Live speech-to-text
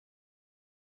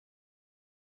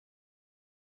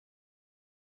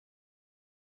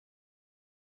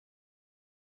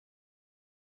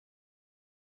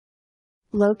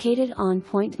Located on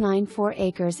 0.94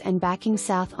 acres and backing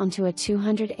south onto a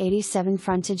 287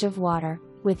 frontage of water,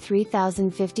 with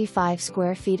 3,055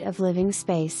 square feet of living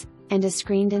space, and a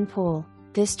screened-in pool,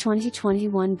 this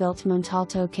 2021 built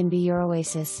MONTALTO can be your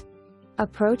oasis.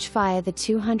 Approach via the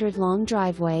 200-long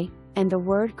driveway, and the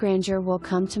word Grandeur will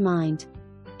come to mind.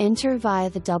 Enter via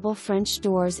the double French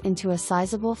doors into a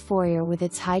sizable foyer with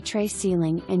its high tray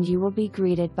ceiling, and you will be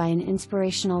greeted by an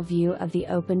inspirational view of the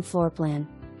open floor plan.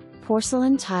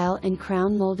 Porcelain tile and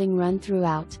crown molding run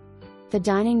throughout. The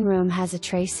dining room has a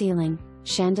tray ceiling,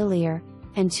 chandelier,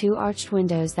 and 2 arched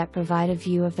windows that provide a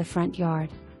view of the front yard.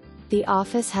 The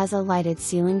office has a lighted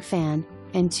ceiling fan,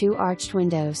 and 2 arched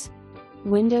windows.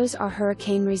 Windows are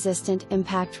hurricane-resistant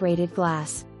impact-rated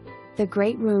glass. The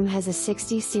great room has a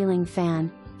 60 ceiling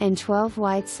fan, and 12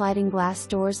 wide sliding glass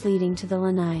doors leading to the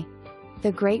lanai.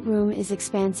 The great room is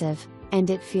expansive, and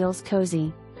it feels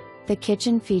cozy. The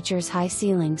kitchen features high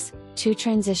ceilings, 2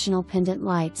 transitional pendant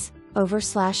lights,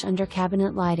 over/under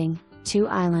cabinet lighting, 2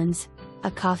 islands,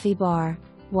 a coffee bar,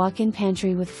 walk-in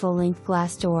pantry with full-length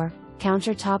glass door,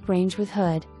 countertop range with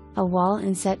hood, a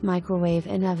wall-inset microwave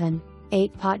and oven,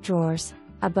 8 pot drawers,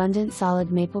 abundant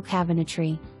solid maple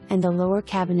cabinetry, and the lower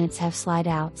cabinets have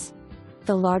slide-outs.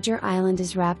 The larger island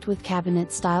is wrapped with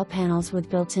cabinet-style panels with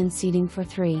built-in seating for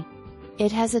 3.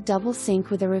 It has a double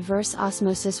sink with a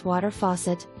reverse-osmosis water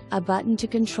faucet, a button to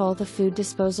control the food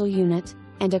disposal unit,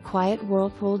 and a quiet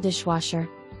Whirlpool dishwasher.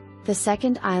 The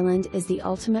second island is the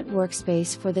ultimate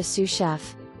workspace for the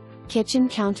Sous-Chef. Kitchen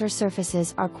counter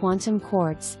surfaces are quantum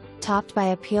quartz, topped by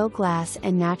a peel glass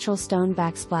and natural stone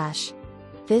backsplash.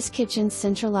 This kitchen's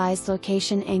centralized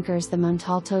location anchors the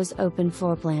MONTALTO's open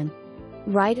floor plan.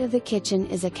 Right of the kitchen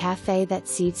is a cafe that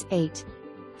seats 8.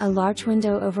 A large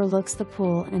window overlooks the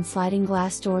pool and sliding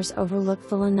glass doors overlook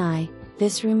the lanai.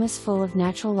 This room is full of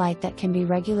natural light that can be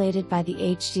regulated by the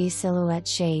HD silhouette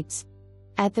shades.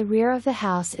 At the rear of the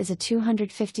house is a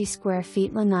 250 square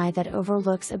feet lanai that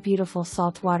overlooks a beautiful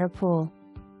saltwater pool.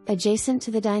 Adjacent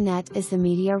to the dinette is the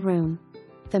media room.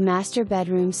 The master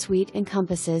bedroom suite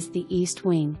encompasses the east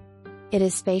wing. It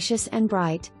is spacious and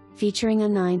bright, featuring a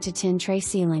 9 to 10 tray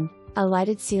ceiling, a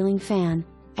lighted ceiling fan,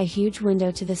 a huge window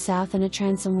to the south and a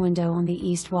transom window on the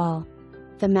east wall.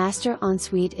 The master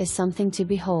ensuite is something to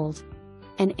behold.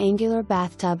 An angular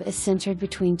bathtub is centered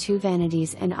between 2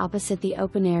 vanities and opposite the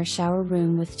open-air shower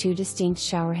room with 2 distinct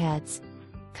shower heads.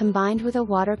 Combined with a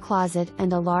water closet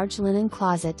and a large linen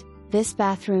closet, this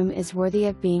bathroom is worthy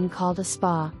of being called a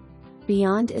spa.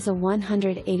 Beyond is a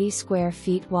 180 square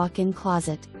feet walk-in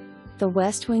closet. The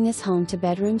west wing is home to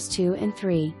bedrooms 2 and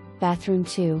 3, bathroom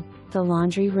 2, the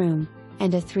laundry room,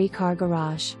 and a 3-car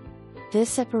garage. This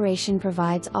separation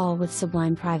provides all with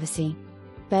sublime privacy.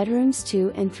 Bedrooms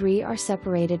 2 and 3 are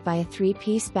separated by a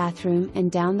 3-piece bathroom, and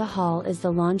down the hall is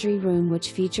the laundry room,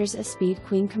 which features a Speed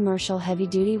Queen commercial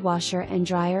heavy-duty washer and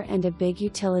dryer and a big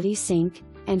utility sink,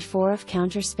 and 4 of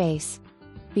counter space.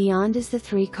 Beyond is the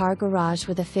 3-car garage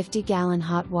with a 50-gallon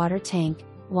hot water tank,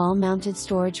 wall-mounted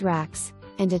storage racks,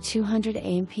 and a 200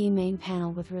 amp main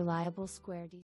panel with reliable square